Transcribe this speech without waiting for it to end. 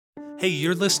Hey,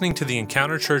 you're listening to the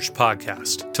Encounter Church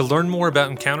podcast. To learn more about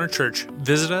Encounter Church,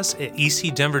 visit us at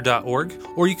ecdenver.org,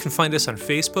 or you can find us on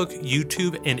Facebook,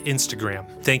 YouTube, and Instagram.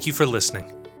 Thank you for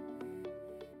listening.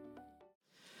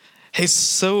 Hey,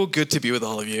 so good to be with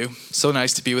all of you. So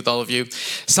nice to be with all of you.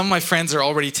 Some of my friends are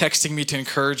already texting me to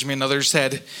encourage me, and others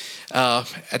said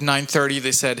at 9:30,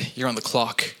 they said, "You're on the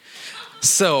clock."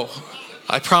 So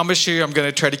I promise you I'm going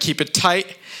to try to keep it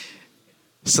tight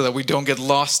so that we don't get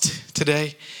lost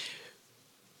today.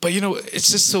 But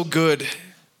it's just so good.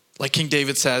 Like King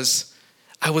David says,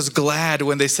 I was glad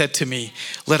when they said to me,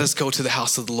 "Let us go to the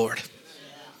house of the Lord."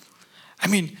 I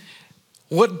mean,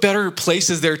 what better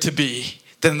place is there to be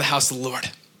than the house of the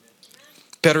Lord?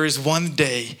 Better is one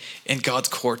day in God's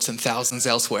courts than thousands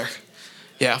elsewhere.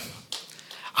 Yeah.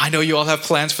 I know you all have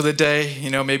plans for the day,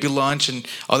 maybe lunch and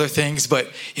other things,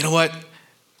 but you know what?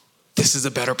 This is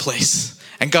a better place.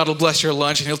 And God will bless your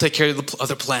lunch and he'll take care of the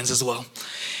other plans as well.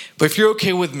 But if you're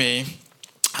okay with me,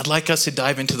 I'd like us to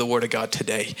dive into the Word of God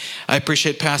today. I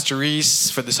appreciate Pastor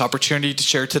Reese for this opportunity to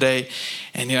share today.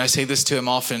 And I say this to him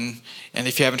often. And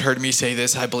if you haven't heard me say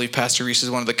this, I believe Pastor Reese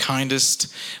is one of the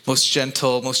kindest, most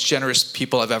gentle, most generous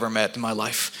people I've ever met in my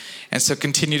life. And so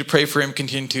continue to pray for him,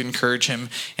 continue to encourage him.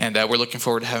 And we're looking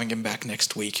forward to having him back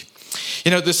next week.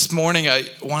 This morning I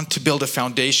want to build a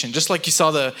foundation, just like you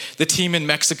saw the team in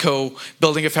Mexico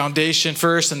building a foundation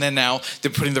first, and then now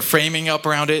they're putting the framing up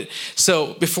around it.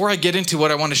 So before I get into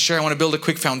what I want to share, I want to build a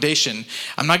quick foundation.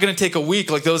 I'm not going to take a week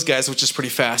like those guys, which is pretty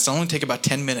fast. I'll only take about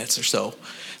 10 minutes or so.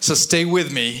 So stay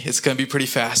with me. It's going to be pretty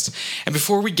fast. And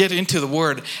before we get into the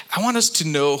word, I want us to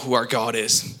know who our God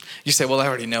is. You say, well, I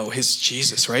already know. He's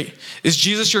Jesus, right? Is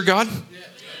Jesus your God? Yeah.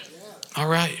 All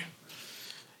right.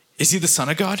 Is he the Son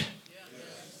of God?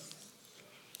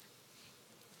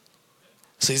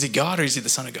 So is he God or is he the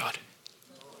Son of God?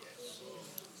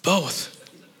 Both.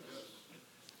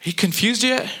 Are you confused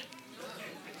yet?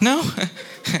 No?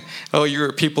 Oh, you're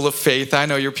a people of faith. I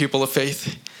know you're people of faith.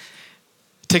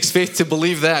 It takes faith to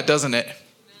believe that, doesn't it?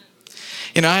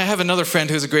 I have another friend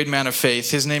who's a great man of faith.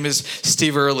 His name is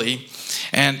Steve Early.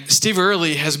 And Steve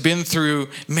Early has been through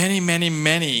many, many,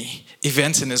 many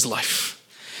events in his life.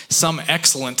 Some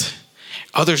excellent,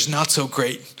 others not so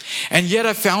great. And yet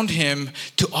I found him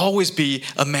to always be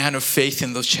a man of faith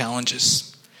in those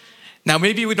challenges. Now,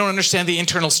 maybe we don't understand the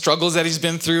internal struggles that he's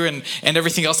been through and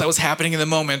everything else that was happening in the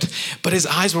moment, but his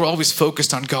eyes were always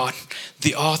focused on God,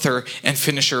 the author and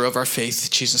finisher of our faith,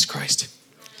 Jesus Christ.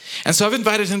 And so I've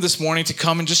invited him this morning to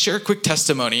come and just share a quick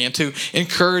testimony and to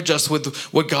encourage us with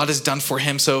what God has done for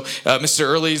him. So Mr.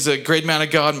 Early is a great man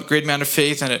of God, great man of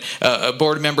faith, and a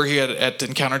board member here at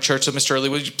Encounter Church. So Mr. Early,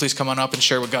 would you please come on up and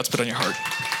share what God's put on your heart?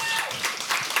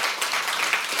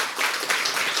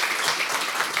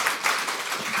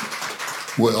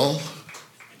 Well,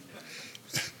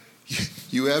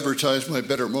 you advertise my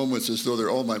better moments as though they're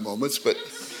all my moments, but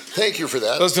thank you for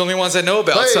that. Those are the only ones I know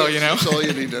about, hey, That's all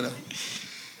you need to know.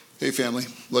 Hey, family.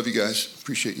 Love you guys.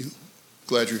 Appreciate you.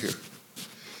 Glad you're here.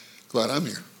 Glad I'm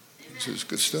here. This is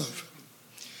good stuff.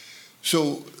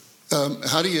 So,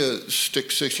 how do you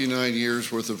stick 69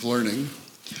 years worth of learning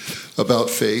about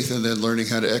faith and then learning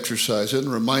how to exercise it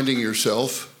and reminding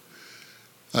yourself,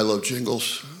 I love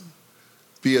jingles,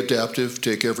 be adaptive,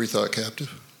 take every thought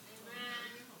captive?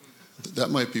 That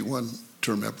might be one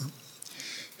to remember.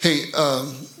 Hey,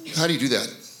 how do you do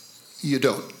that? You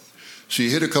don't. So you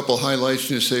hit a couple highlights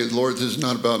and you say, Lord, this is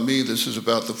not about me. This is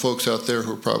about the folks out there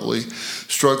who are probably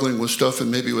struggling with stuff and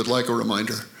maybe would like a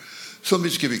reminder. So let me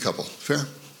just give you a couple. Fair? Amen.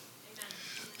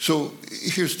 So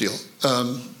here's the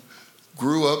deal.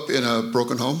 Grew up in a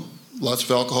broken home. Lots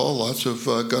of alcohol, lots of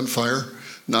gunfire.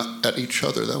 Not at each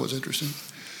other. That was interesting.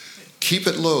 Keep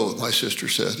it low, my sister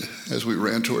said, as we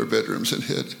ran to our bedrooms and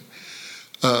hid.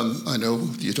 I know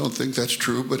you don't think that's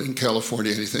true, but in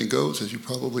California, anything goes, as you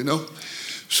probably know.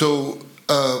 So,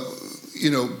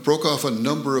 broke off a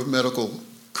number of medical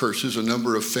curses, a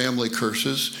number of family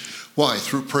curses. Why?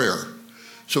 Through prayer.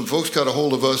 Some folks got a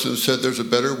hold of us and said, there's a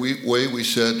better way. We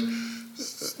said,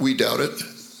 we doubt it.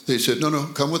 They said, no,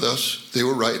 come with us. They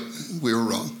were right. We were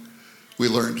wrong. We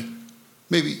learned.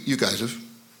 Maybe you guys have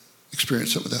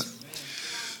experienced some of that.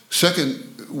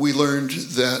 Second, we learned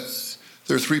that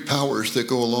there are three powers that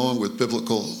go along with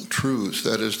biblical truths.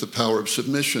 That is the power of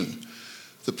submission,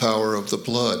 the power of the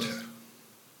blood,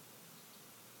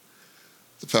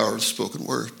 the power of the spoken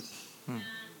word.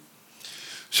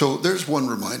 So there's one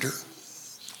reminder.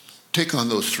 Take on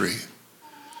those three.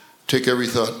 Take every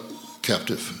thought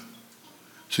captive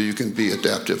so you can be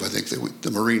adaptive. I think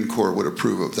the Marine Corps would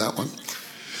approve of that one.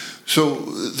 So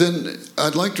then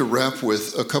I'd like to wrap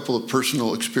with a couple of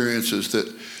personal experiences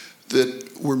that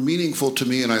that were meaningful to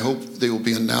me, and I hope they will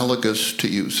be analogous to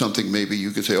you, something maybe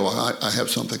you could say, oh, I have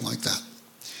something like that.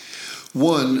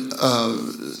 One,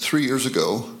 3 years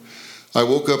ago, I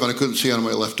woke up and I couldn't see out of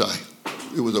my left eye.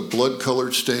 It was a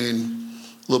blood-colored stain,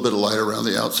 a little bit of light around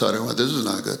the outside. I went, this is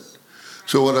not good.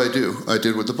 So what I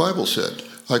did what the Bible said.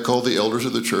 I called the elders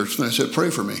of the church and I said, pray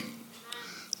for me.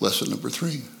 Lesson number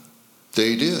 3.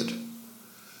 They did.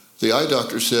 The eye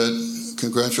doctor said,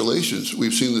 congratulations,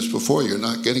 we've seen this before, you're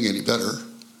not getting any better.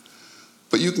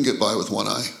 But you can get by with one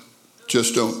eye.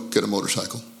 Just don't get a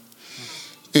motorcycle.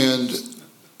 And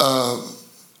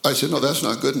I said, no, that's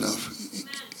not good enough.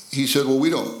 He said,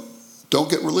 well, don't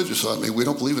get religious on me. We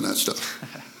don't believe in that stuff.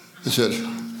 I said,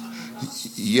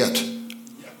 yet.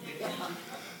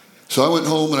 So I went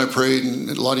home and I prayed, and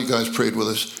a lot of you guys prayed with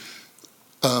us.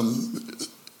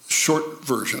 Short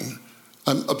version,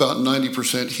 I'm about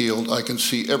 90% healed. I can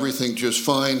see everything just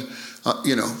fine,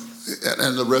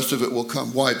 and the rest of it will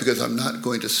come. Why? Because I'm not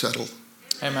going to settle.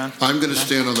 Amen. I'm going to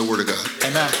stand on the Word of God.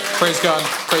 Amen. Praise God.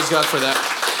 Praise God for that.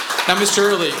 Now, Mr.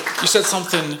 Early, you said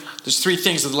something, there's 3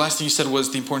 things. The last thing you said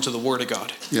was the importance of the Word of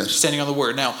God. Yes. Standing on the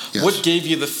Word. Now, yes. What gave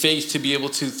you the faith to be able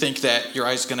to think that your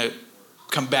eye's going to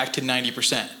come back to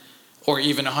 90%? Or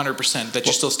even 100% that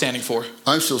you're still standing for?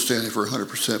 I'm still standing for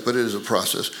 100%, but it is a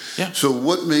process. Yeah. So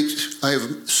I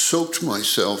have soaked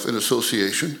myself in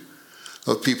association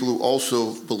of people who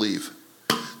also believe.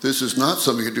 This is not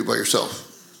something you do by yourself.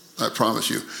 I promise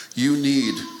you. You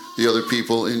need the other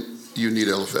people, and you need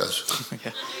Eliphaz.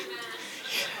 Yeah.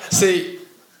 See,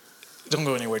 don't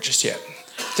go anywhere just yet.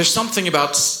 There's something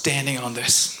about standing on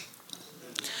this.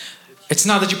 It's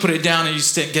not that you put it down and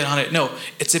you get on it. No,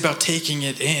 it's about taking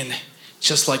it in.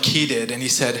 Just like he did. And he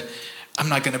said, I'm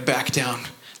not going to back down.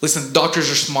 Listen, doctors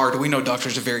are smart. We know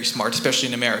doctors are very smart, especially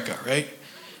in America, right?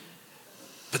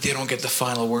 But they don't get the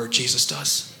final word. Jesus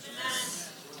does.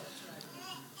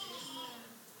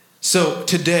 So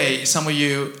today, some of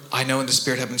you, I know in the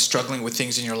Spirit, have been struggling with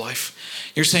things in your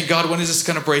life. You're saying, God, when is this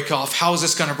going to break off? How is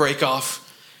this going to break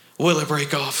off? Will it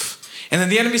break off? And then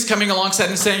the enemy's coming alongside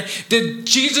and saying, did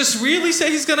Jesus really say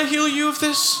he's going to heal you of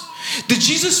this? Did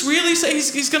Jesus really say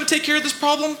he's going to take care of this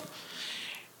problem?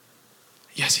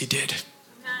 Yes, he did.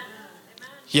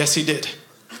 Yes, he did.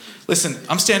 Listen,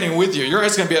 I'm standing with you. Your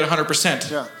eye's going to be at 100%.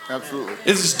 Yeah, absolutely.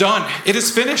 It is done. It is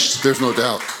finished. There's no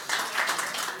doubt.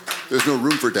 There's no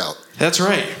room for doubt. That's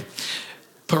right.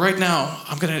 But right now,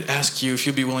 I'm going to ask you if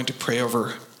you'd be willing to pray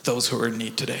over those who are in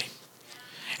need today.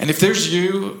 And if there's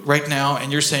you right now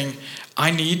and you're saying,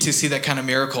 I need to see that kind of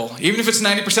miracle, even if it's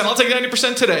 90%, I'll take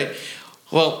 90% today.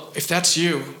 Well, if that's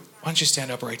you, why don't you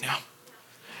stand up right now?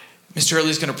 Mr. Early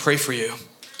is going to pray for you.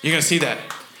 You're going to see that.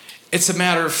 It's a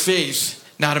matter of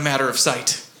faith, not a matter of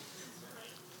sight.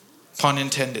 Pun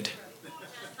intended.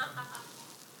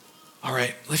 All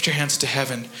right, lift your hands to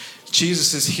heaven.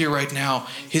 Jesus is here right now.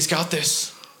 He's got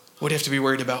this. What do you have to be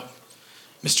worried about?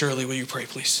 Mr. Early, will you pray,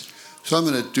 please? So I'm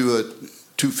going to do a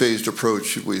 2-phased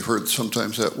approach. We've heard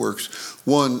sometimes that works.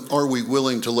 One, are we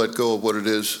willing to let go of what it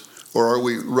is? Or are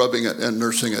we rubbing it and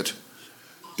nursing it?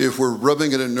 If we're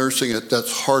rubbing it and nursing it,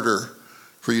 that's harder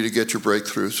for you to get your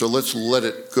breakthrough. So let's let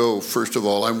it go, first of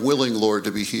all. I'm willing, Lord,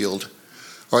 to be healed.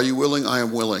 Are you willing? I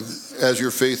am willing. As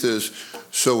your faith is,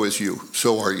 so is you.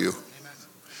 So are you. Amen.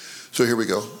 So here we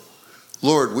go.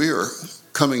 Lord, we are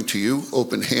coming to you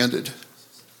open-handed.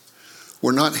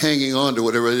 We're not hanging on to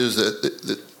whatever it is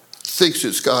that thinks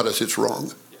it's got us. It's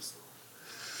wrong.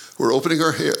 We're opening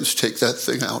our hands. Take that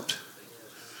thing out.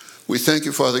 We thank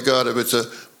you, Father God, if it's a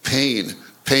pain,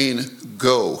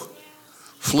 go.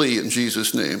 Flee in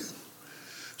Jesus' name.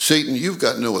 Satan, you've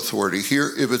got no authority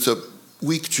here. If it's a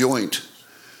weak joint,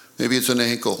 maybe it's an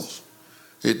ankle,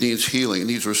 it needs healing, it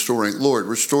needs restoring. Lord,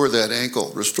 restore that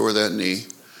ankle, restore that knee,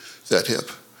 that hip.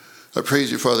 I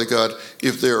praise you, Father God,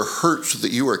 if there are hurts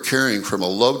that you are carrying from a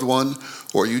loved one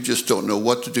or you just don't know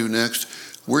what to do next,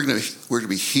 we're going to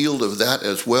be healed of that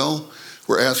as well.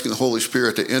 We're asking the Holy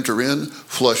Spirit to enter in,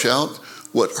 flush out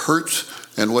what hurts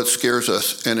and what scares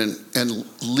us, and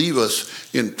leave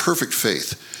us in perfect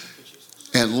faith.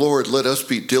 And Lord, let us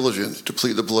be diligent to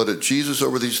plead the blood of Jesus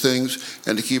over these things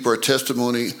and to keep our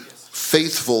testimony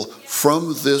faithful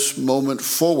from this moment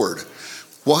forward.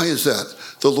 Why is that?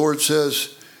 The Lord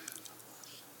says,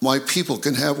 my people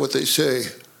can have what they say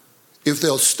if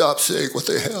they'll stop saying what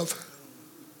they have.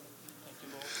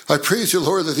 I praise you,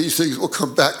 Lord, that these things will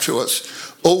come back to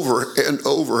us over and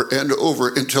over and over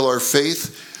until our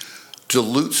faith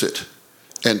dilutes it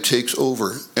and takes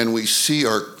over, and we see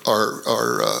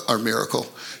our miracle.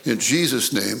 In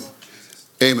Jesus' name,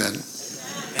 amen.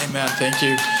 Amen. Thank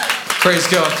you. Praise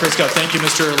God. Praise God. Thank you,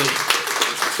 Mr. Early.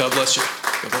 God bless you.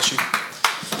 God bless you.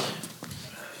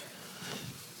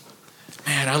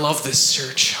 Man, I love this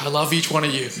church. I love each one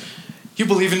of you. You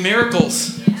believe in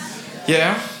miracles.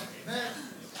 Yeah?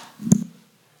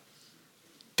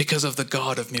 Because of the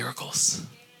God of miracles.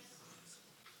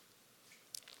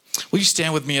 Will you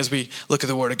stand with me as we look at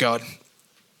the Word of God?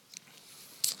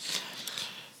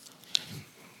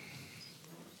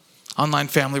 Online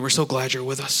family, we're so glad you're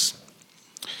with us.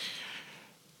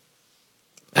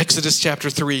 Exodus chapter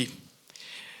 3.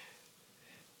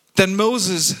 Then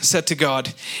Moses said to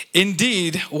God,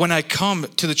 indeed, when I come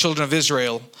to the children of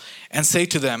Israel and say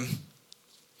to them,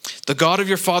 the God of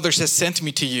your fathers has sent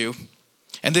me to you,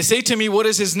 and they say to me, what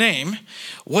is his name?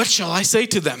 What shall I say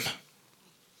to them?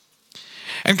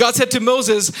 And God said to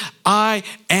Moses, I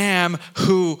am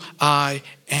who I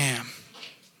am.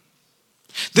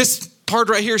 This part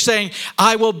right here saying,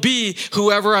 I will be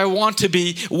whoever I want to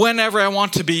be, whenever I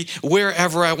want to be,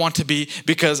 wherever I want to be,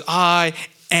 because I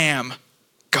am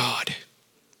God.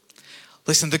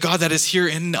 Listen, the God that is here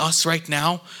in us right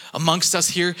now, amongst us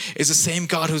here, is the same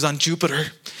God who's on Jupiter,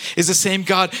 is the same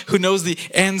God who knows the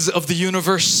ends of the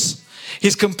universe.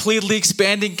 He's completely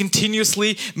expanding,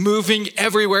 continuously moving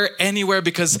everywhere, anywhere,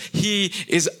 because he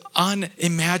is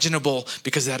unimaginable,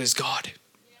 because that is God.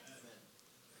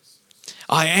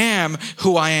 I am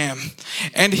who I am.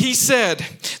 And he said,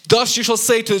 thus you shall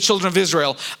say to the children of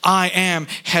Israel, I am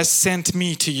has sent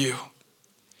me to you.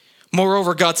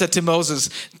 Moreover, God said to Moses,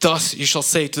 thus you shall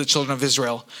say to the children of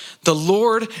Israel, the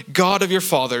Lord God of your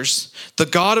fathers, the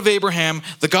God of Abraham,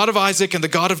 the God of Isaac, and the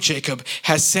God of Jacob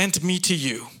has sent me to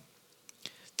you.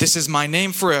 This is my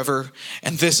name forever,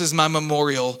 and this is my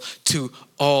memorial to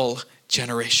all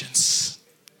generations.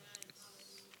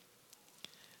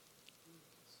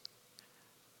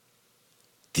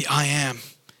 The I am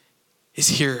is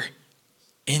here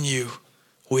in you,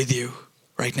 with you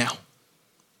right now.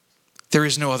 There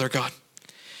is no other God.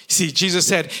 See, Jesus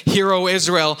said, hear, O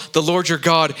Israel, the Lord your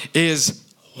God is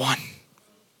one.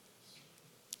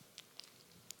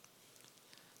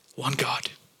 One God.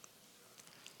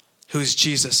 Who is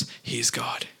Jesus? He is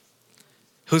God.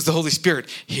 Who is the Holy Spirit?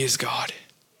 He is God.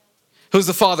 Who's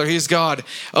the Father? He is God.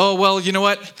 Oh, well, you know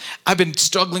what? I've been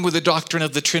struggling with the doctrine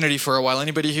of the Trinity for a while.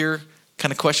 Anybody here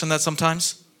kind of question that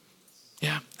sometimes?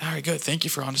 Yeah. All right, good. Thank you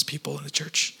for honest people in the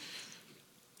church.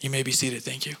 You may be seated.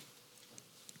 Thank you.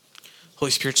 Holy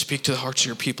Spirit, speak to the hearts of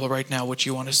your people right now what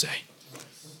you want to say.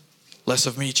 Less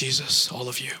of me, Jesus, all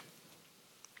of you.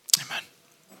 Amen.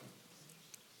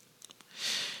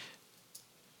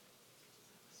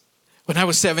 When I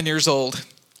was 7 years old,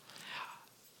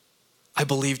 I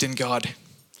believed in God.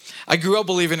 I grew up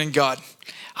believing in God.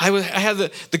 I had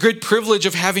the great privilege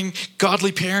of having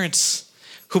godly parents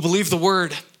who believed the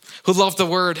Word, who loved the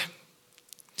Word.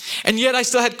 And yet I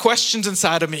still had questions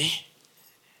inside of me.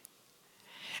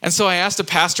 And so I asked a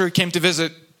pastor who came to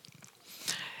visit,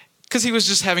 because he was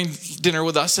just having dinner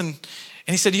with us, and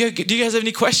he said, do you guys have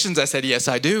any questions? I said, yes,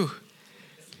 I do.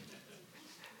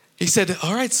 He said,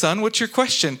 all right, son, what's your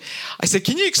question? I said,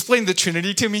 can you explain the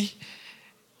Trinity to me?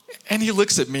 And he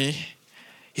looks at me.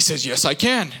 He says, yes, I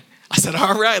can. I said,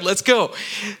 all right, let's go.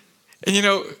 And you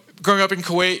know, growing up in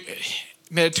Kuwait,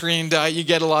 Mediterranean diet, you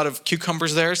get a lot of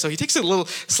cucumbers there. So he takes a little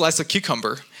slice of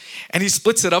cucumber and he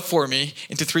splits it up for me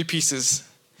into 3 pieces.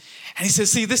 And he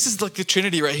says, see, this is like the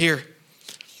Trinity right here.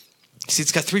 See,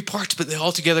 it's got 3 parts, but they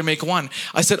all together make one.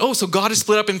 I said, oh, so God is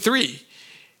split up in 3.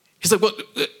 He's like, well,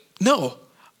 no.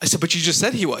 I said, but you just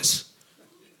said he was.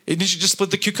 Didn't you just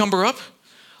split the cucumber up?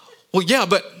 Well, yeah,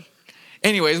 but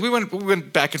anyways, we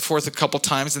went back and forth a couple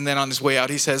times, and then on his way out,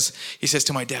 he says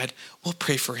to my dad, we'll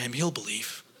pray for him. He'll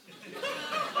believe.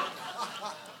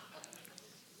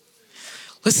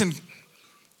 Listen,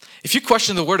 if you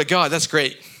question the Word of God, that's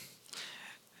great.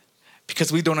 Because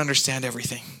we don't understand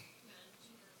everything.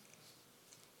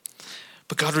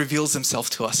 But God reveals himself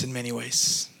to us in many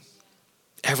ways.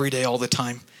 Every day, all the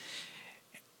time.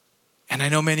 And I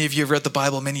know many of you have read the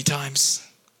Bible many times.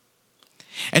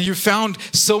 And you found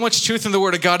so much truth in the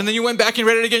Word of God. And then you went back and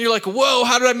read it again. You're like, whoa,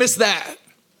 how did I miss that?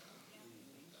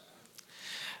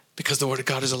 Because the Word of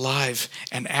God is alive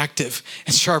and active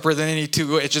and sharper than any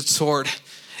 2-edged sword,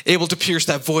 able to pierce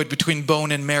that void between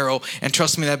bone and marrow. And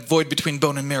trust me, that void between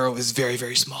bone and marrow is very,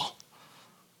 very small.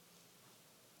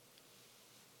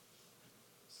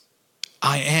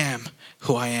 I am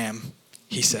who I am,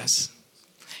 he says.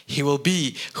 He will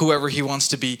be whoever he wants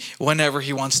to be, whenever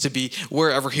he wants to be,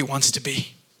 wherever he wants to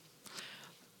be.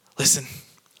 Listen,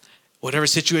 whatever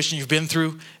situation you've been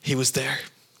through, he was there.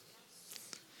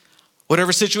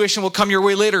 Whatever situation will come your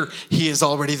way later, he is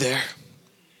already there.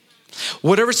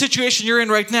 Whatever situation you're in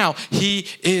right now, he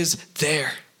is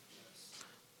there.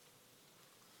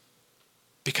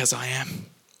 Because I am.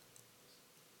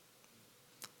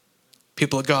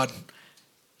 People of God,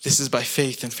 this is by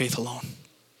faith and faith alone.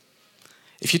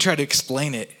 If you try to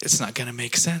explain it, it's not going to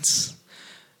make sense.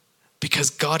 Because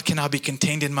God cannot be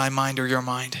contained in my mind or your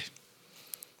mind.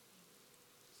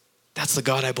 That's the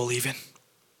God I believe in.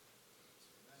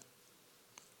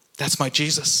 That's my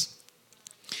Jesus.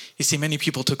 You see, many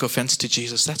people took offense to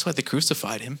Jesus. That's why they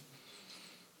crucified him.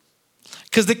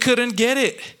 Because they couldn't get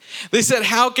it. They said,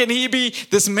 how can he be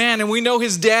this man? And we know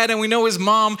his dad and we know his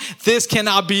mom. This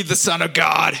cannot be the Son of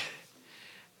God.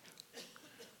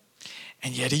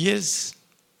 And yet he is.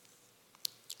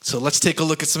 So let's take a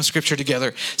look at some scripture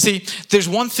together. See, there's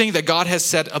one thing that God has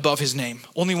said above his name.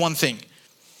 Only one thing.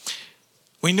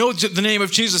 We know the name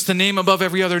of Jesus, the name above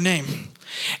every other name.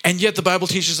 And yet the Bible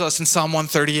teaches us in Psalm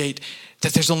 138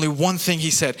 that there's only one thing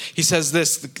he said. He says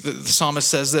this, the psalmist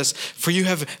says this, for you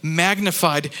have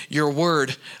magnified your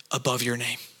word above your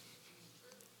name.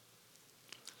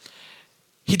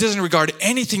 He doesn't regard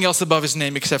anything else above his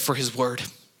name except for his word.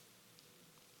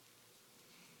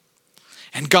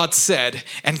 And God said,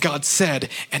 and God said,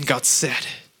 and God said,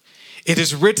 it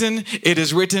is written, it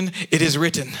is written, it is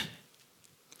written.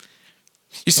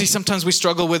 You see, sometimes we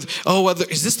struggle with,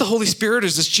 is this the Holy Spirit?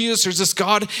 Is this Jesus? Or is this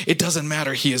God? It doesn't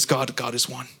matter. He is God. God is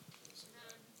one.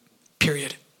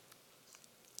 Period.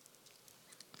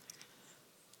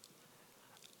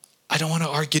 I don't want to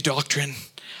argue doctrine.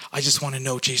 I just want to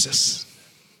know Jesus.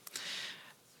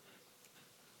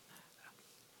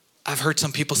 I've heard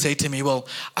some people say to me, well,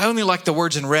 I only like the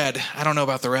words in red. I don't know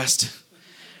about the rest.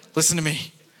 Listen to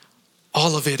me.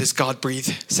 All of it is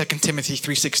God-breathed. 2 Timothy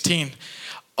 3:16.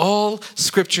 All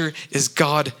scripture is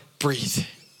God-breathed.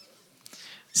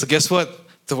 So guess what?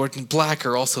 The words in black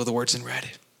are also the words in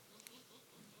red.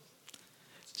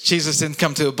 Jesus didn't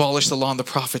come to abolish the law and the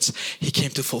prophets. He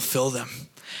came to fulfill them.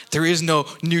 There is no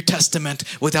New Testament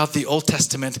without the Old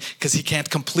Testament because he can't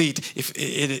complete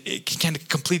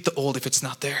the old if it's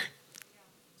not there.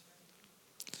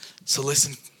 So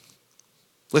listen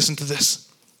to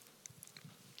this.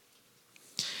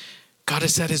 God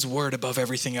has set his word above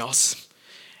everything else.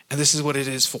 And this is what it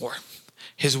is for.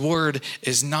 His word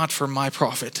is not for my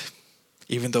profit,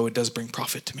 even though it does bring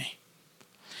profit to me.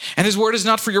 And his word is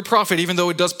not for your profit, even though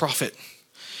it does profit.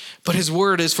 But his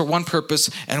word is for one purpose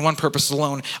and one purpose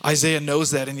alone. Isaiah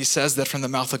knows that, and he says that from the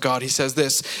mouth of God. He says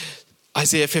this,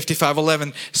 Isaiah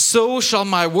 55:11, so shall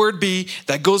my word be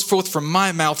that goes forth from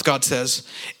my mouth, God says.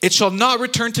 It shall not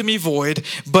return to me void,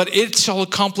 but it shall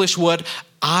accomplish what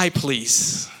I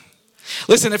please.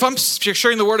 Listen, if I'm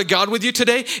sharing the word of God with you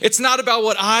today, it's not about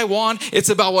what I want, it's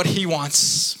about what he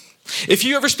wants. If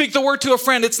you ever speak the word to a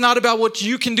friend, it's not about what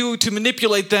you can do to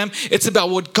manipulate them, it's about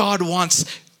what God wants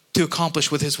to accomplish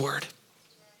with his word.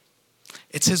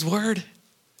 It's his word.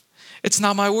 It's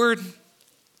not my word.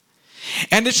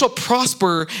 And it shall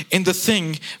prosper in the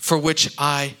thing for which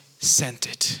I sent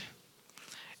it.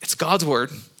 It's God's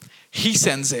word. He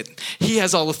sends it. He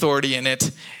has all authority in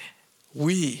it.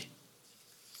 We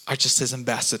are just his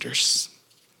ambassadors.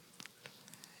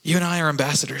 You and I are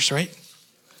ambassadors, right?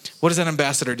 What does an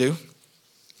ambassador do?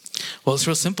 Well, it's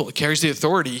real simple. It carries the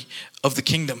authority of the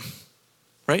kingdom,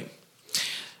 right?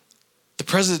 The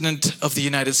president of the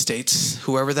United States,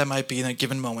 whoever that might be in a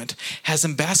given moment, has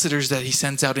ambassadors that he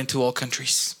sends out into all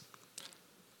countries.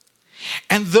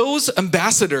 And those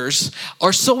ambassadors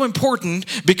are so important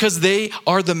because they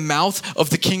are the mouth of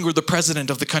the king or the president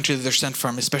of the country that they're sent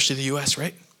from, especially the U.S.,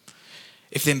 right?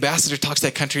 If the ambassador talks to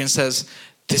that country and says,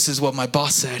 this is what my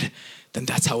boss said, then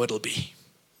that's how it'll be.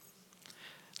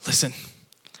 Listen,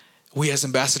 we as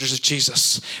ambassadors of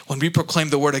Jesus, when we proclaim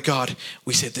the word of God,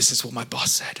 we say, this is what my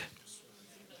boss said.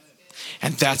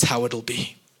 And that's how it'll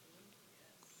be.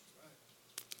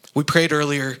 We prayed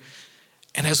earlier,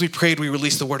 and as we prayed, we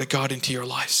released the word of God into your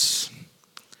lives.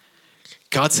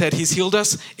 God said he's healed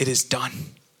us. It is done.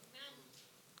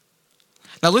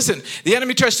 Now listen, the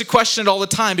enemy tries to question it all the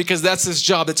time because that's his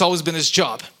job. It's always been his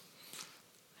job.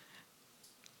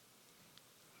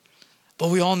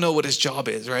 But we all know what his job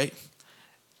is, right?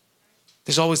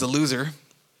 There's always a loser.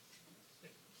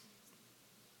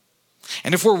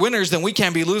 And if we're winners, then we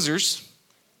can't be losers.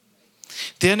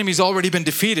 The enemy's already been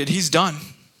defeated. He's done.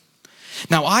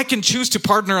 Now I can choose to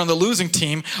partner on the losing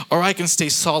team, or I can stay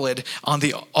solid on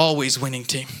the always winning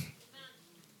team.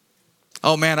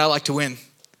 Oh man, I like to win.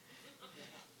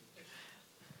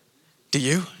 Do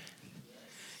you?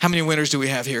 How many winners do we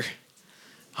have here?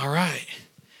 All right.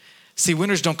 See,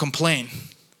 winners don't complain.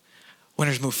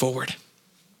 Winners move forward.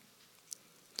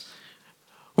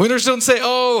 Winners don't say,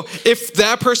 oh, if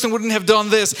that person wouldn't have done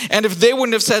this, and if they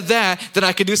wouldn't have said that, then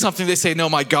I could do something. They say, no,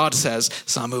 my God says,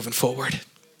 so I'm moving forward.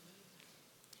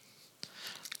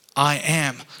 I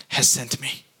am has sent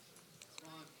me.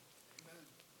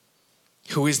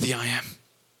 who is the I am.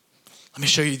 Let me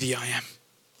show you the I am.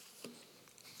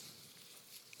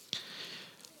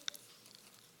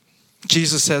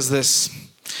 Jesus says this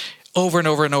over and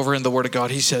over and over in the Word of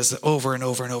God. He says over and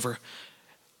over and over.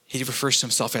 He refers to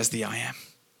himself as the I am.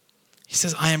 He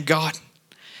says, I am God.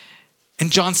 In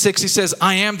John 6, he says,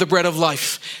 I am the bread of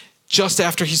life. Just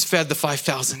after he's fed the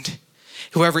 5,000.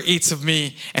 Whoever eats of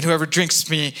me and whoever drinks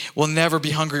me will never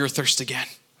be hungry or thirst again.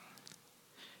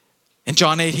 In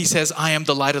John 8, he says, I am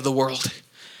the light of the world.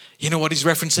 You know what he's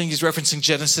referencing? He's referencing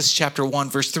Genesis chapter 1,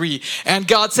 verse 3. And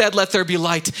God said, let there be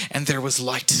light. And there was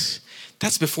light.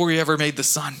 That's before he ever made the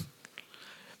sun.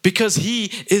 Because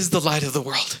he is the light of the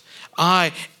world.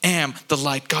 I am the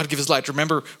light. God gives light.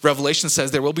 Remember, Revelation says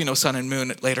there will be no sun and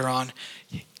moon later on.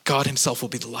 God himself will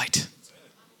be the light.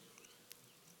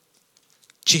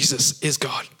 Jesus is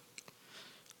God.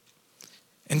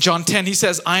 In John 10, he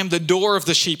says, I am the door of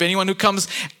the sheep. Anyone who comes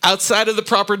outside of the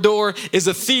proper door is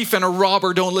a thief and a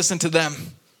robber. Don't listen to them.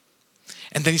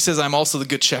 And then he says, I'm also the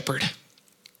good shepherd.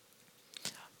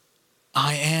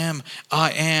 I am.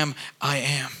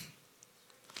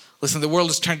 Listen, the world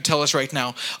is trying to tell us right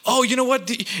now, oh, you know what?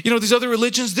 These other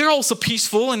religions, they're also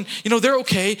peaceful and, they're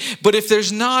okay. But if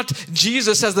there's not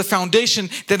Jesus as the foundation,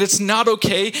 then it's not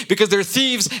okay because they're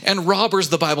thieves and robbers,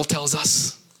 the Bible tells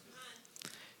us.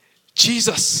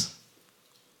 Jesus.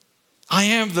 I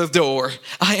am the door.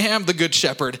 I am the good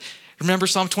shepherd. Remember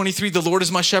Psalm 23, the Lord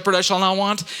is my shepherd, I shall not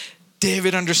want.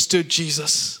 David understood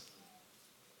Jesus.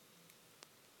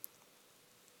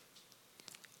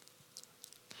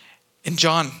 In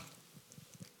John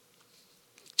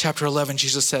chapter 11,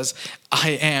 Jesus says,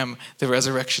 I am the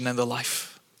resurrection and the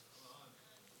life.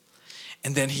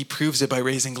 And then he proves it by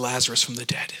raising Lazarus from the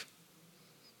dead.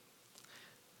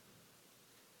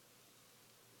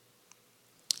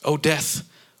 Oh, death,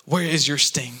 where is your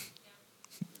sting?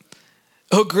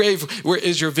 Oh, grave, where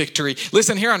is your victory?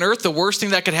 Listen, here on earth, the worst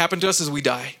thing that could happen to us is we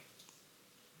die.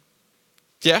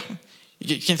 Yeah?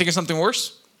 You can't think of something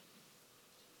worse?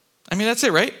 I mean, that's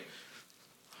it, right?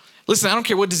 Listen, I don't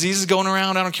care what disease is going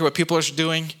around. I don't care what people are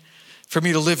doing. For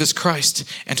me to live is Christ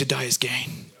and to die is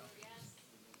gain.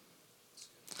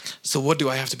 So what do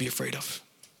I have to be afraid of?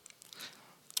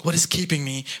 What is keeping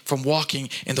me from walking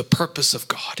in the purpose of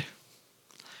God?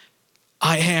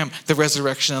 I am the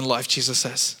resurrection and life, Jesus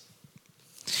says.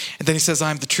 And then he says,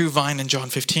 I am the true vine in John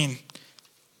 15.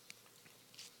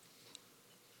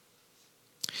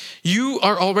 You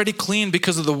are already clean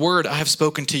because of the word I have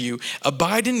spoken to you.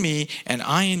 Abide in me and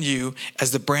I in you,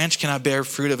 as the branch cannot bear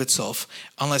fruit of itself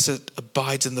unless it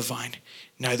abides in the vine.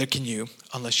 Neither can you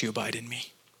unless you abide in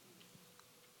me.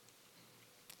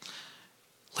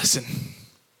 Listen,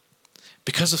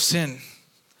 because of sin,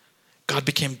 God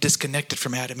became disconnected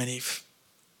from Adam and Eve.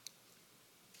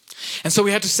 And so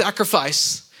we had to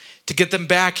sacrifice to get them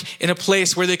back in a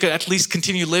place where they could at least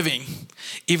continue living,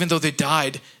 even though they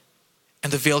died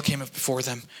and the veil came up before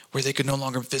them where they could no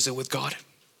longer visit with God.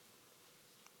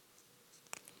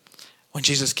 When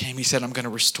Jesus came, he said, I'm going to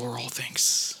restore all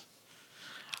things.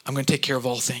 I'm going to take care of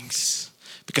all things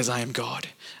because I am God.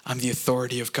 I'm the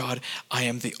authority of God. I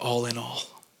am the all in all.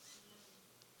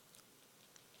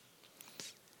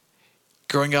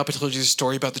 Growing up, I told you the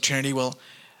story about the Trinity. Well,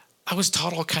 I was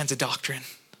taught all kinds of doctrine.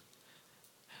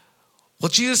 Well,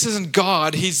 Jesus isn't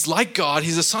God. He's like God.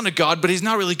 He's the Son of God, but he's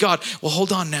not really God. Well,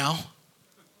 hold on now.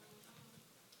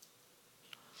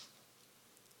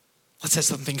 Let's set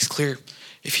some things clear.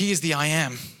 If he is the I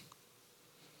am,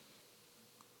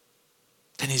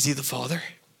 then is he the Father?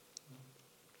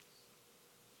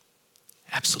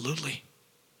 Absolutely.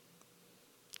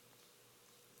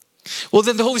 Well,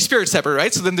 then the Holy Spirit's separate,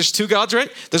 right? So then there's two gods,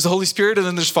 right? There's the Holy Spirit and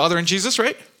then there's Father and Jesus,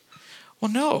 right?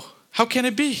 Well, no. How can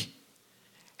it be?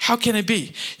 How can it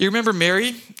be? You remember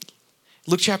Mary,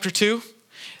 Luke chapter 2?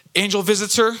 Angel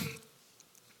visits her.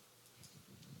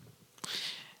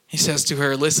 He says to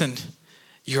her, listen,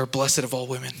 you are blessed of all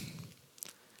women.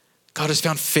 God has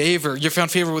found favor. You've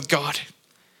found favor with God.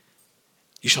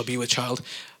 You shall be with child.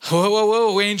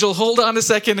 Whoa, angel, hold on a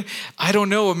second. I don't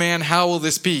know, man. How will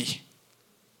this be?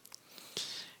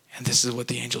 And this is what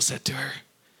the angel said to her.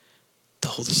 The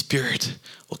Holy Spirit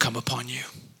will come upon you.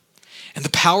 And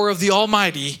the power of the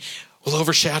Almighty will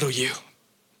overshadow you.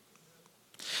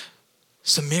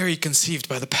 So Mary conceived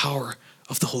by the power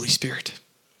of the Holy Spirit.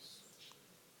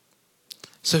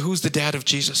 So who's the dad of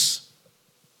Jesus?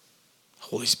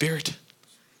 Holy Spirit.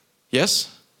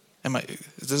 Yes?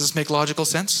 Does this make logical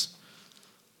sense?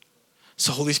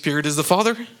 So Holy Spirit is the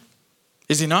Father?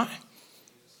 Is he not?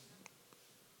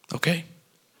 Okay.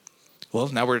 Well,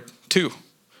 now we're two.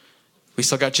 We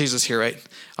still got Jesus here, right?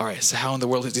 All right, so how in the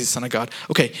world is he the Son of God?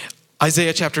 Okay,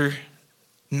 Isaiah chapter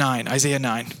 9, Isaiah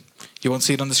 9. You won't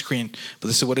see it on the screen, but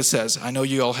this is what it says. I know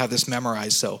you all have this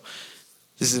memorized, so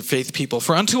this is a faith people.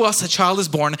 For unto us a child is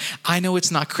born. I know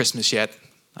it's not Christmas yet.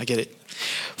 I get it.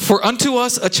 For unto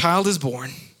us a child is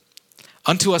born.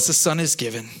 Unto us a son is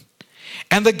given.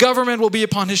 And the government will be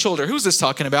upon his shoulder. Who's this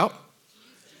talking about?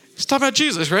 It's talking about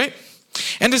Jesus, right?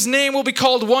 And his name will be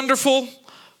called Wonderful,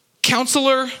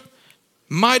 Counselor,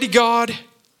 Mighty God,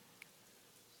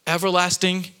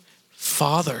 Everlasting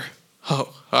Father.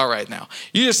 Oh, all right now.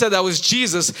 You just said that was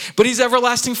Jesus, but he's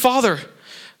Everlasting Father.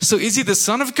 So is he the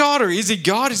Son of God, or is he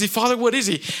God? Is he Father? What is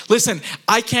he? Listen,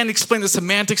 I can't explain the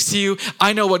semantics to you.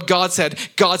 I know what God said.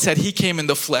 God said he came in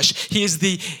the flesh. He is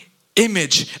the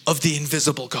image of the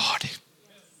invisible God.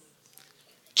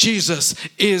 Jesus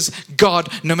is God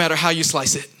no matter how you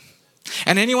slice it.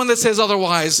 And anyone that says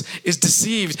otherwise is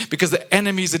deceived, because the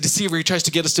enemy is a deceiver. He tries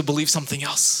to get us to believe something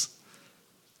else.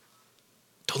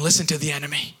 Don't listen to the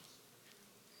enemy.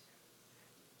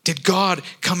 Did God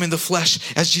come in the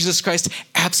flesh as Jesus Christ?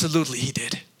 Absolutely, he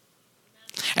did.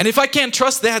 And if I can't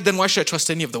trust that, then why should I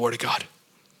trust any of the Word of God?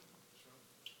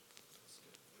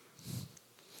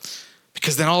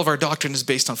 Because then all of our doctrine is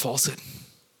based on falsehood.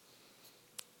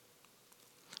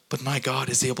 But my God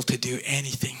is able to do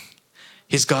anything.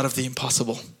 He's God of the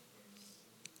impossible.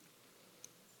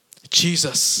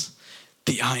 Jesus,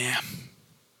 the I am.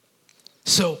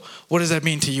 So, what does that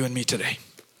mean to you and me today?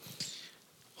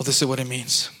 Well, this is what it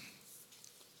means.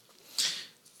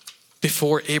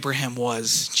 Before Abraham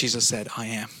was, Jesus said, I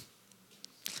am.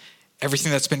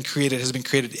 Everything that's been created has been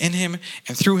created in him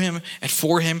and through him and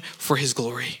for his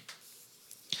glory.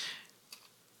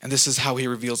 And this is how he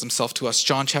reveals himself to us.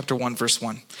 John chapter 1, verse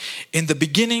 1. In the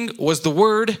beginning was the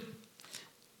Word,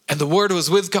 and the Word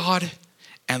was with God,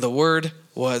 and the Word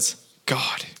was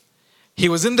God. He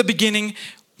was in the beginning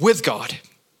with God.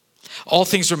 All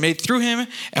things were made through him,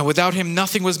 and without him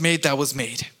nothing was made that was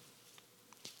made.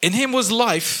 In him was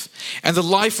life, and the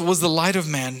life was the light of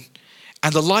man.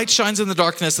 And the light shines in the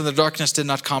darkness, and the darkness did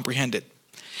not comprehend it.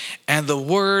 And the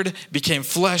Word became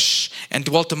flesh and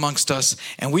dwelt amongst us,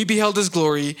 and we beheld his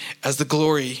glory as the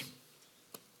glory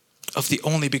of the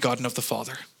only begotten of the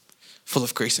Father, full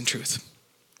of grace and truth.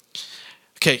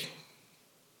 Okay,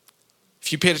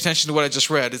 if you paid attention to what I just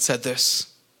read, it said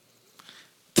this.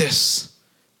 This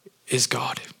is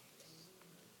God.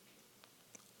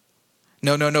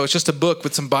 No, it's just a book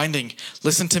with some binding.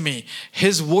 Listen to me.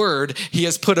 His word he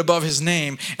has put above his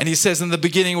name, and he says in the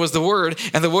beginning was the Word,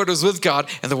 and the Word was with God,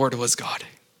 and the Word was God.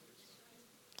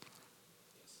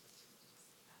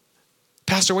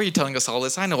 Pastor, why are you telling us all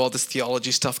this? I know all this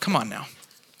theology stuff. Come on now.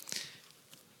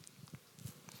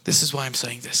 This is why I'm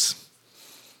saying this.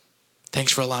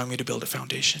 Thanks for allowing me to build a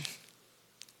foundation.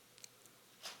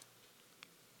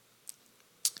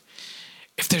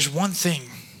 If there's one thing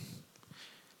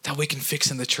that we can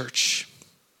fix in the church,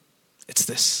 it's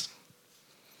this: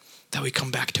 that we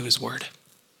come back to his Word.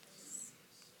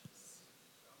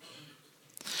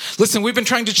 Listen, we've been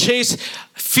trying to chase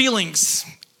feelings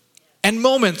and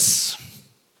moments,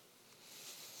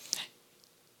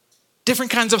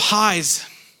 different kinds of highs,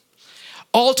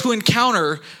 all to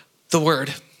encounter the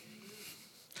Word.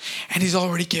 And he's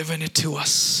already given it to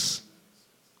us.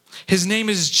 His name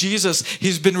is Jesus.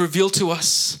 He's been revealed to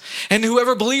us. And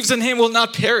whoever believes in him will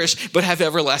not perish, but have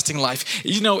everlasting life.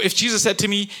 You know, if Jesus said to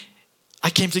me, I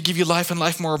came to give you life and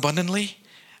life more abundantly,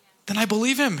 then I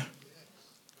believe him.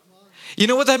 You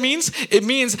know what that means? It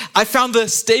means I found the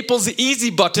Staples easy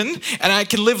button, and I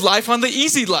can live life on the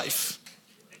easy life,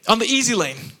 on the easy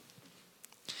lane.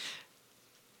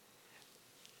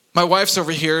 My wife's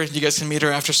over here. You guys can meet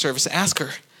her after service. Ask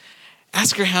her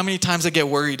how many times I get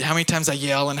worried, how many times I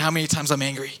yell, and how many times I'm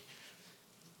angry.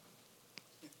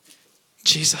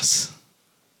 Jesus.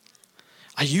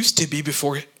 I used to be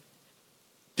before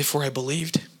I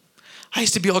believed. I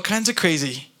used to be all kinds of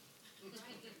crazy.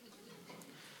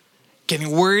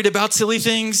 Getting worried about silly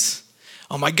things.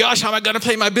 Oh my gosh, how am I going to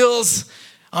pay my bills?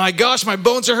 Oh my gosh, my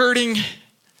bones are hurting.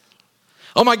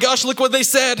 Oh my gosh, look what they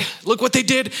said. Look what they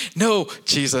did. No,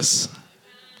 Jesus.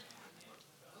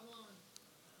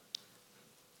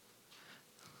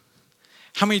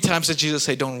 How many times did Jesus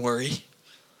say, don't worry?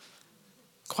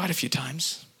 Quite a few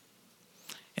times.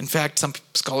 In fact, some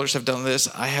scholars have done this.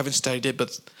 I haven't studied it,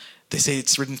 but they say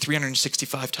it's written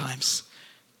 365 times.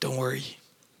 Don't worry.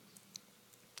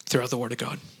 Throughout the Word of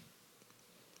God.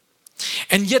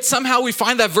 And yet somehow we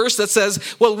find that verse that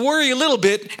says, well, worry a little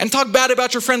bit and talk bad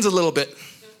about your friends a little bit.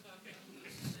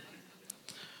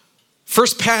 1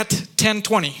 Pat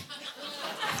 10:20.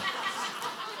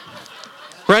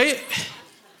 Right?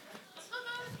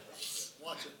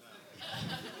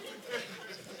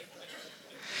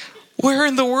 Where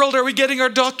in the world are we getting our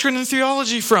doctrine and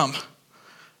theology from?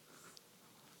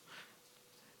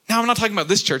 Now, I'm not talking about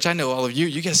this church. I know all of you.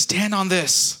 You guys stand on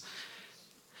this.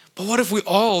 But what if we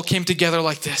all came together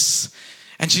like this?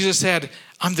 And Jesus said,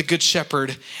 I'm the good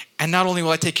shepherd. And not only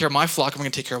will I take care of my flock, I'm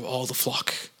going to take care of all the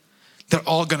flock. They're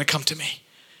all going to come to me.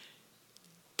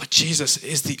 But Jesus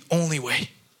is the only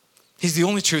way. He's the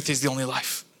only truth. He's the only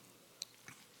life.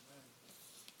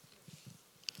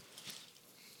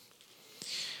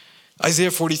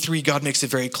 Isaiah 43, God makes it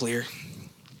very clear.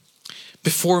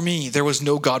 Before me, there was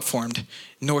no God formed,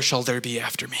 nor shall there be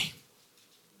after me.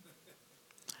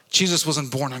 Jesus wasn't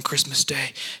born on Christmas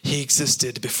Day. He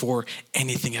existed before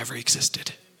anything ever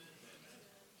existed.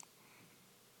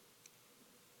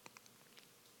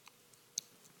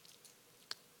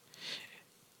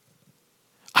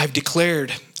 I've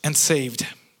declared and saved.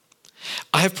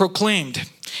 I have proclaimed,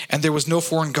 and there was no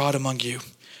foreign God among you.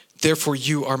 Therefore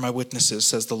you are my witnesses,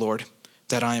 says the Lord,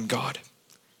 that I am God.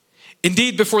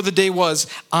 Indeed, before the day was,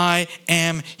 I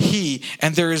am he,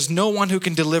 and there is no one who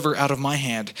can deliver out of my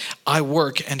hand. I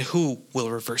work, and who will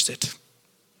reverse it?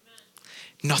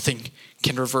 Nothing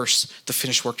can reverse the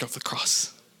finished work of the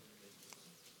cross.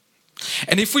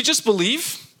 And if we just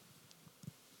believe,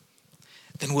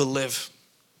 then we'll live.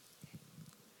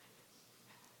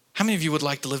 How many of you would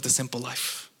like to live the simple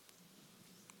life?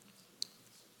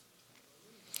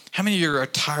 How many of you are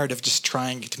tired of just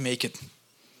trying to make it?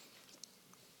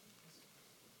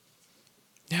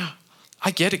 Yeah,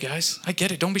 I get it, guys. I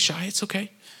get it. Don't be shy. It's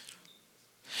okay.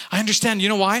 I understand. You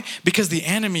know why? Because the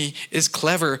enemy is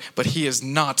clever, but he is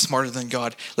not smarter than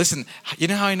God. Listen, you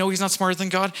know how I know he's not smarter than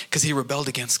God? Because he rebelled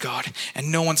against God.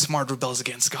 And no one smart rebels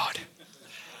against God.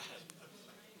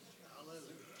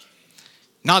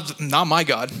 Not my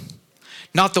God.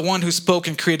 Not the one who spoke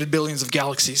and created billions of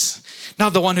galaxies.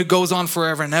 Not the one who goes on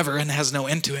forever and ever and has no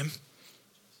end to him.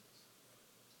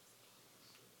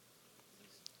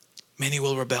 Many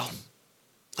will rebel.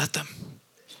 Let them.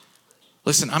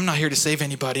 Listen, I'm not here to save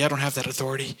anybody. I don't have that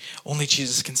authority. Only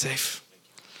Jesus can save.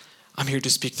 I'm here to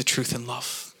speak the truth in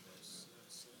love.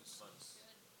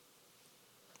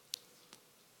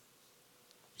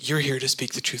 You're here to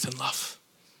speak the truth in love.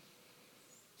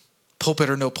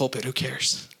 Pulpit or no pulpit, who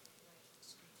cares?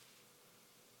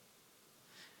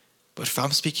 But if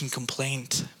I'm speaking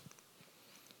complaint,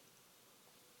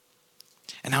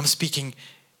 and I'm speaking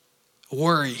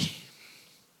worry,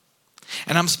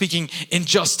 and I'm speaking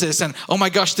injustice, and oh my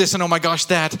gosh this and oh my gosh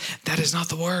that, that is not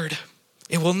the word.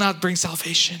 It will not bring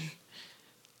salvation.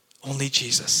 Only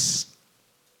Jesus.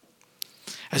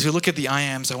 As we look at the I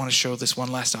ams, I want to show this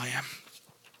one last I am.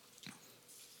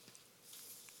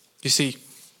 You see,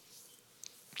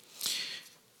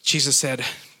 Jesus said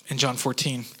in John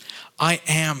 14, I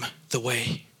am the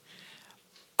way,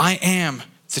 I am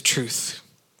the truth,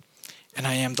 and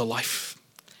I am the life.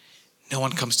 No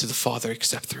one comes to the Father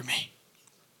except through me.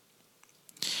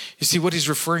 You see, what he's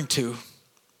referring to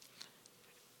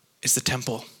is the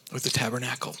temple or the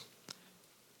tabernacle.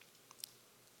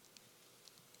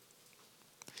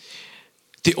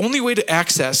 The only way to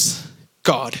access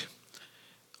God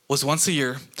was once a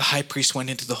year, the high priest went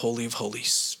into the Holy of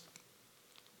Holies.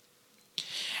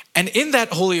 And in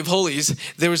that Holy of Holies,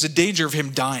 there was a danger of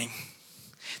him dying.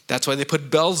 That's why they put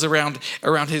bells around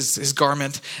his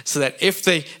garment, so that if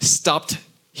they stopped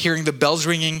hearing the bells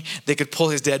ringing, they could pull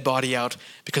his dead body out,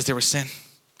 because there was sin.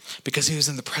 Because he was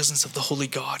in the presence of the holy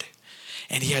God.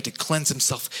 And he had to cleanse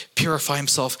himself, purify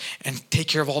himself, and take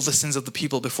care of all the sins of the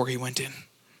people before he went in.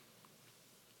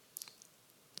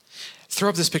 Throw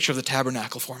up this picture of the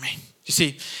tabernacle for me. You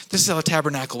see, this is how the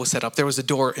tabernacle was set up. There was a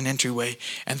door, an entryway,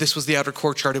 and this was the outer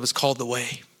courtyard. It was called the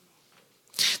way.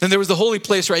 Then there was the holy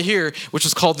place right here, which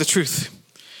was called the truth.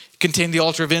 It contained the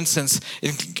altar of incense.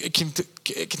 It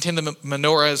contained the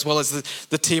menorah, as well as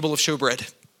the table of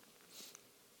showbread.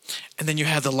 And then you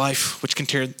had the life, which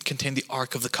contained the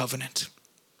Ark of the Covenant.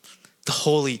 The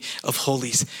Holy of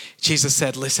Holies. Jesus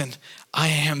said, listen, I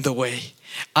am the way.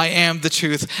 I am the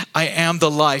truth. I am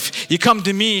the life. You come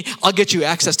to me, I'll get you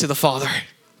access to the Father.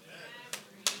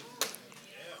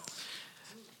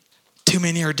 Too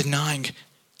many are denying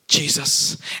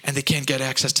Jesus, and they can't get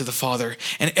access to the Father.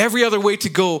 And every other way to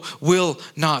go will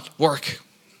not work.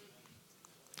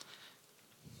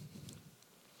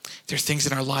 There are things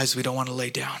in our lives we don't want to lay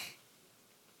down.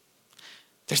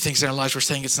 There are things in our lives we're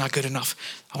saying it's not good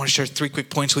enough. I want to share 3 quick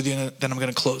points with you, and then I'm going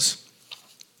to close.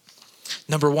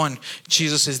 Number 1,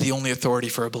 Jesus is the only authority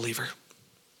for a believer.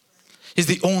 He's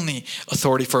the only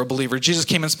authority for a believer. Jesus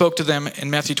came and spoke to them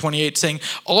in Matthew 28 saying,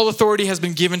 all authority has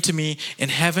been given to me in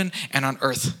heaven and on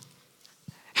earth.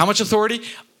 How much authority?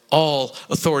 All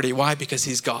authority. Why? Because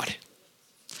he's God.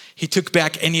 He took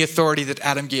back any authority that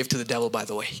Adam gave to the devil, by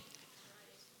the way.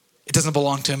 It doesn't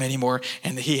belong to him anymore,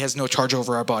 and he has no charge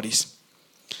over our bodies.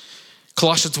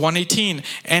 Colossians 1:18,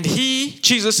 and he,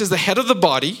 Jesus, is the head of the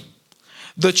body,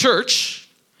 the church,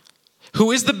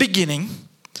 who is the beginning,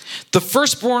 the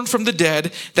firstborn from the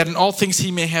dead, that in all things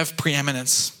he may have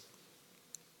preeminence.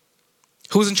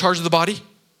 Who's in charge of the body?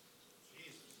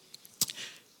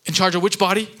 In charge of which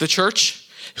body? The church.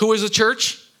 Who is the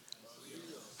church?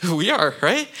 Who we are,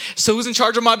 right? So who's in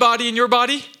charge of my body and your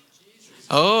body?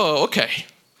 Oh, okay.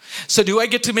 So do I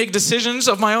get to make decisions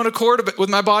of my own accord with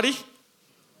my body?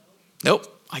 Nope.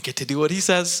 I get to do what he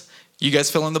says. You guys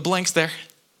fill in the blanks there.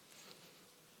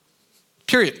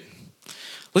 Period.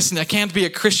 Listen, I can't be a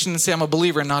Christian and say I'm a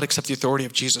believer and not accept the authority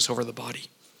of Jesus over the body.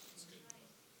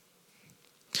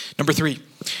 Number 3,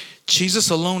 Jesus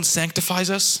alone sanctifies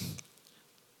us,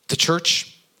 the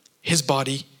church, his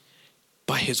body,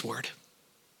 by his word.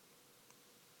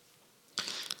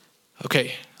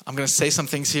 Okay, I'm going to say some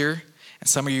things here, and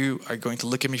some of you are going to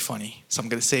look at me funny, so I'm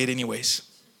going to say it anyways.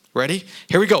 Ready?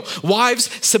 Here we go. Wives,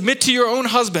 submit to your own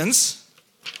husbands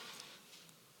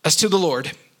as to the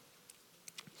Lord.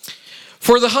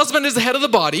 For the husband is the head of the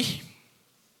body.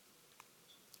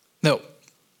 No,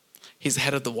 he's the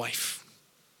head of the wife.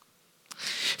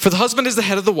 For the husband is the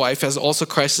head of the wife, as also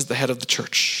Christ is the head of the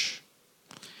church.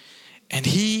 And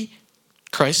he,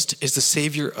 Christ, is the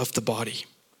Savior of the body.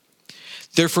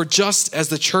 Therefore, just as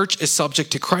the church is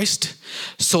subject to Christ,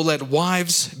 so let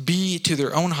wives be to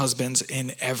their own husbands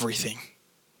in everything.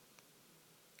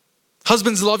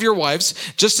 Husbands, love your wives,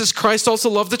 just as Christ also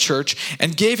loved the church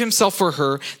and gave himself for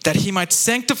her, that he might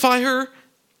sanctify her,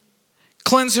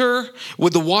 cleanse her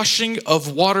with the washing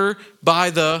of water by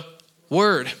the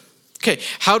word. Okay,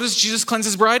 how does Jesus cleanse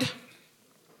his bride?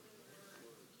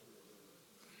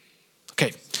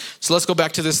 Okay, so let's go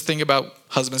back to this thing about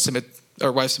husbands submit,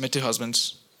 or wives submit to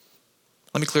husbands.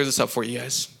 Let me clear this up for you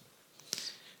guys.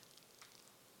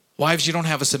 Wives, you don't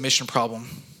have a submission problem.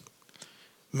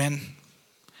 Men,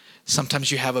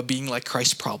 sometimes you have a being like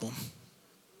Christ problem.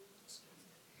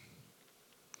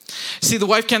 See, the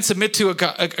wife can't submit to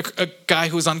a guy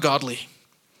who's ungodly.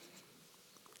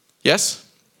 Yes?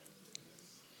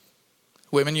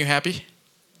 Women, you happy?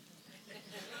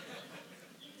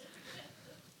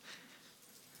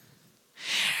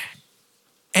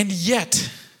 And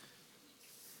yet,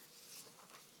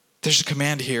 there's a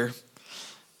command here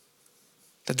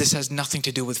that this has nothing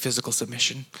to do with physical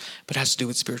submission, but has to do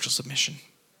with spiritual submission.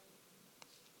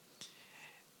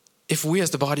 If we as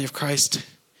the body of Christ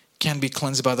can be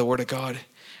cleansed by the word of God,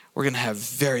 we're going to have a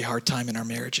very hard time in our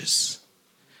marriages.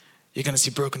 You're going to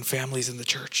see broken families in the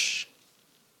church.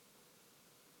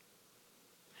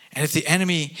 And if the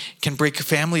enemy can break a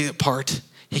family apart,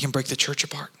 he can break the church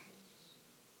apart.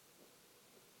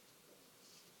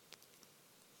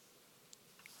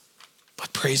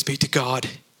 But praise be to God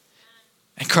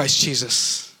and Christ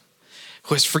Jesus,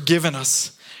 who has forgiven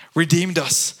us, redeemed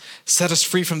us, set us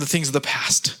free from the things of the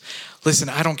past. Listen,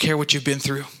 I don't care what you've been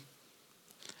through.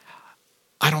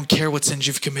 I don't care what sins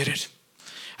you've committed.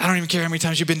 I don't even care how many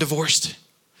times you've been divorced.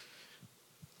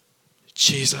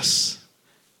 Jesus,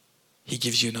 he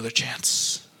gives you another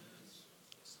chance.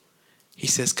 He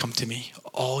says, come to me,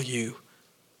 all you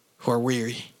who are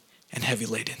weary and heavy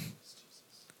laden,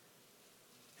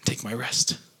 and take my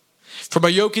rest. For my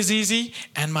yoke is easy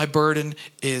and my burden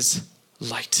is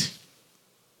light.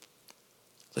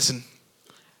 Listen,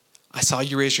 I saw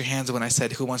you raise your hands when I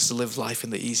said, who wants to live life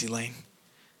in the easy lane?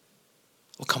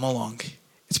 Well, come along.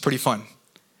 It's pretty fun.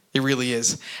 It really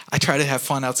is. I try to have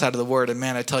fun outside of the word, and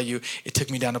man, I tell you, it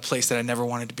took me down a place that I never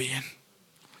wanted to be in.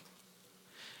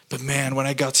 But man, when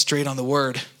I got straight on the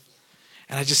word,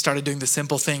 and I just started doing the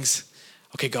simple things,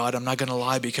 okay, God, I'm not going to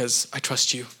lie because I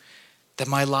trust you, that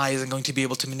my lie isn't going to be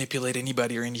able to manipulate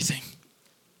anybody or anything.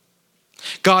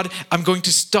 God, I'm going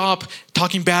to stop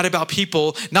talking bad about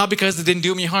people, not because they didn't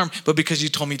do me harm, but because you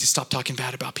told me to stop talking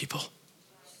bad about people.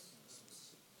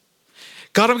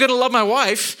 God, I'm going to love my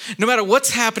wife no matter what's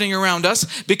happening around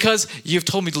us because you've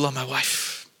told me to love my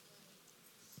wife.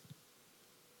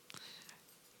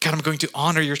 God, I'm going to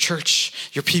honor your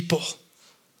church, your people,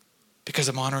 because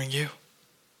I'm honoring you.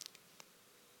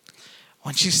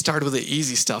 Once you start with the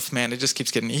easy stuff, man, it just keeps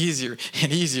getting easier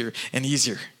and easier and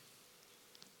easier.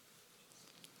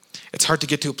 It's hard to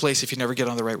get to a place if you never get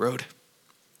on the right road.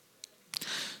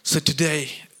 So today,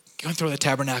 go and throw the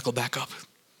tabernacle back up.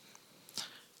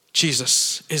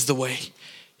 Jesus is the way.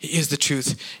 He is the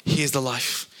truth. He is the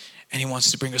life. And he wants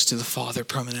to bring us to the Father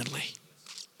permanently.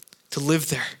 To live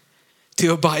there.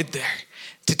 To abide there.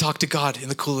 To talk to God in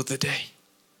the cool of the day.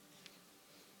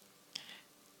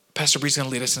 Pastor Bree's going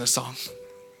to lead us in a song.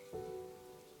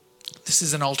 This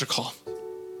is an altar call.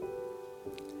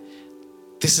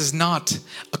 This is not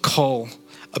a call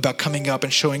about coming up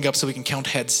and showing up so we can count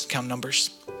heads, count numbers.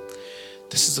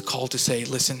 This is a call to say,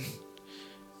 listen,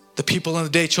 the people in the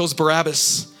day chose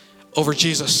Barabbas over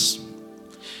Jesus.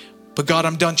 But God,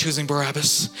 I'm done choosing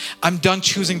Barabbas. I'm done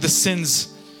choosing the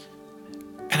sins.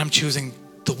 And I'm choosing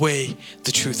the way,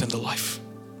 the truth, and the life.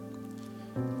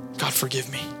 God,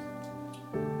 forgive me.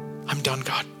 I'm done,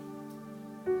 God.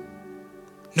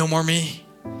 No more me.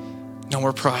 No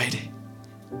more pride.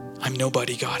 I'm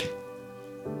nobody, God.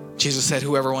 Jesus said,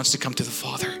 whoever wants to come to the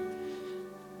Father,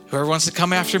 whoever wants to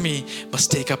come after me must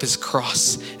take up his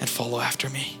cross and follow after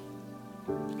me.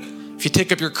 If you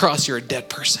take up your cross, you're a dead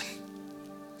person.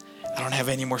 I don't have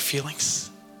any more feelings.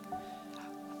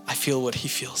 I feel what he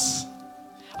feels.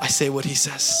 I say what he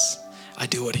says. I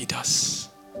do what he does.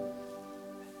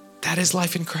 That is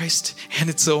life in Christ. And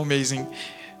it's so amazing.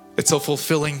 It's so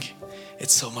fulfilling.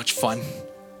 It's so much fun.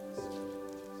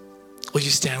 Will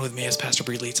you stand with me as Pastor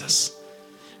Bree leads us?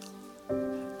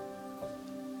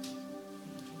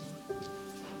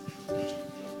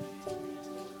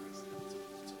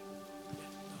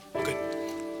 Good.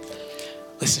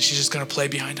 Listen, she's just going to play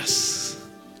behind us.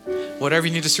 Whatever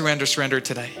you need to surrender, surrender it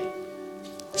today.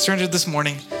 Surrender it this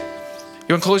morning.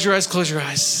 You want to close your eyes? Close your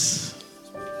eyes.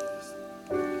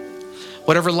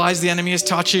 Whatever lies the enemy has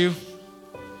taught you,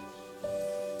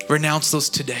 renounce those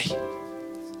today.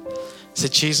 Say,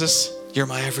 Jesus, you're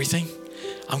my everything.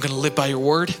 I'm going to live by your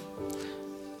word.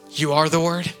 You are the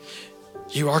word.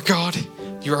 You are God.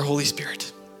 You are Holy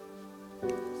Spirit.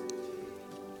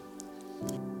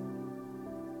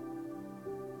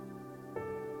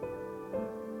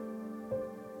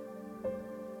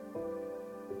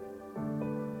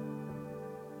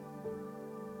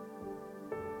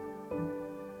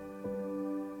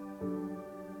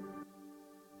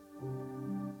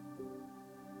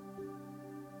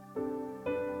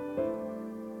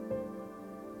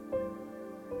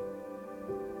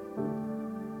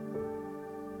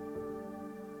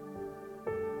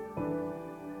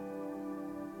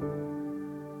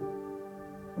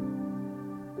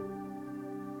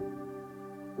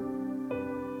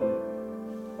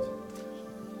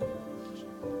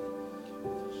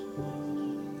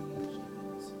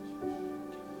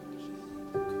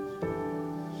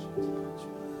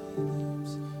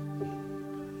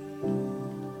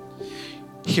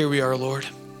 Here we are, Lord.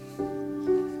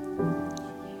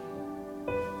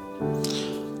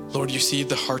 Lord, you see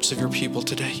the hearts of your people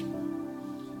today.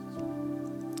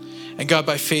 And God,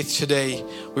 by faith today,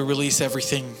 we release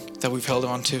everything that we've held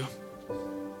on to.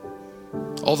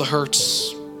 All the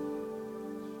hurts,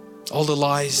 all the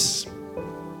lies,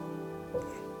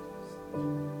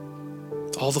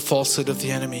 all the falsehood of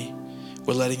the enemy,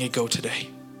 we're letting it go today.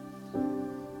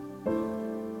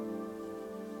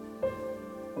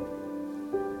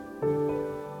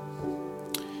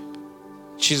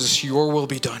 Jesus, your will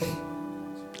be done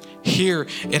here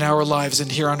in our lives and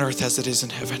here on earth as it is in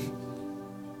heaven.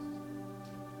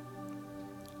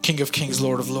 King of kings,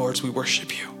 Lord of lords, we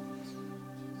worship you.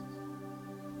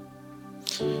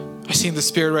 I see in the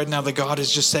spirit right now that God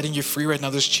is just setting you free right now.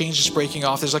 There's chains just breaking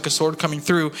off. There's like a sword coming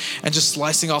through and just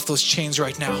slicing off those chains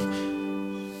right now.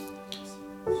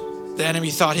 The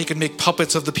enemy thought he could make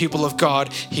puppets of the people of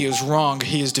God. He is wrong.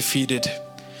 He is defeated.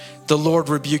 The Lord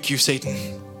rebuke you,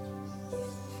 Satan.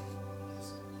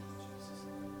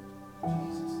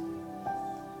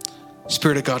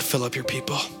 Spirit of God, fill up your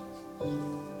people.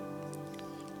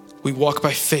 We walk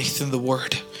by faith in the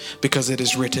word because it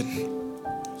is written,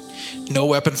 no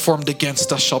weapon formed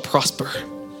against us shall prosper.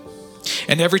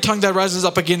 And every tongue that rises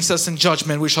up against us in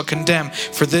judgment we shall condemn,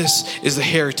 for this is the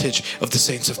heritage of the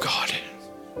saints of God.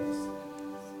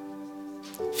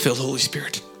 Fill the Holy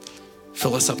Spirit.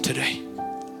 Fill us up today.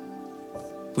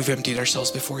 We've emptied ourselves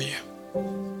before you.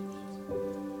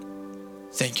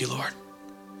 Thank you, Lord.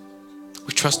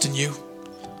 We trust in you.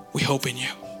 We hope in you.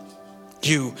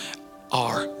 You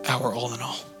are our all in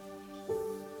all.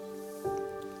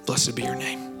 Blessed be your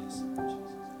name.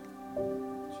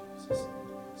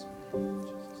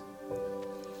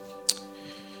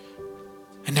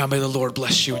 And now may the Lord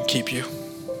bless you and keep you.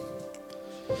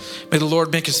 May the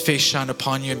Lord make his face shine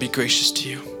upon you and be gracious to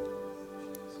you.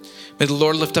 May the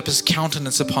Lord lift up his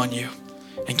countenance upon you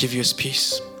and give you his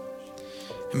peace.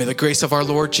 And may the grace of our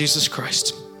Lord Jesus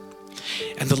Christ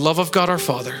and the love of God our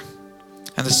Father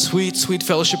and the sweet, sweet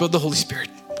fellowship of the Holy Spirit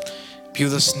be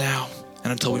with us now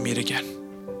and until we meet again.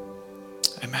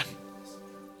 Amen.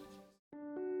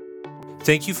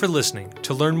 Thank you for listening.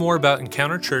 To learn more about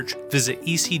Encounter Church, visit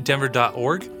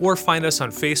ecdenver.org or find us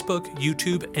on Facebook,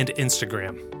 YouTube, and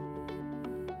Instagram.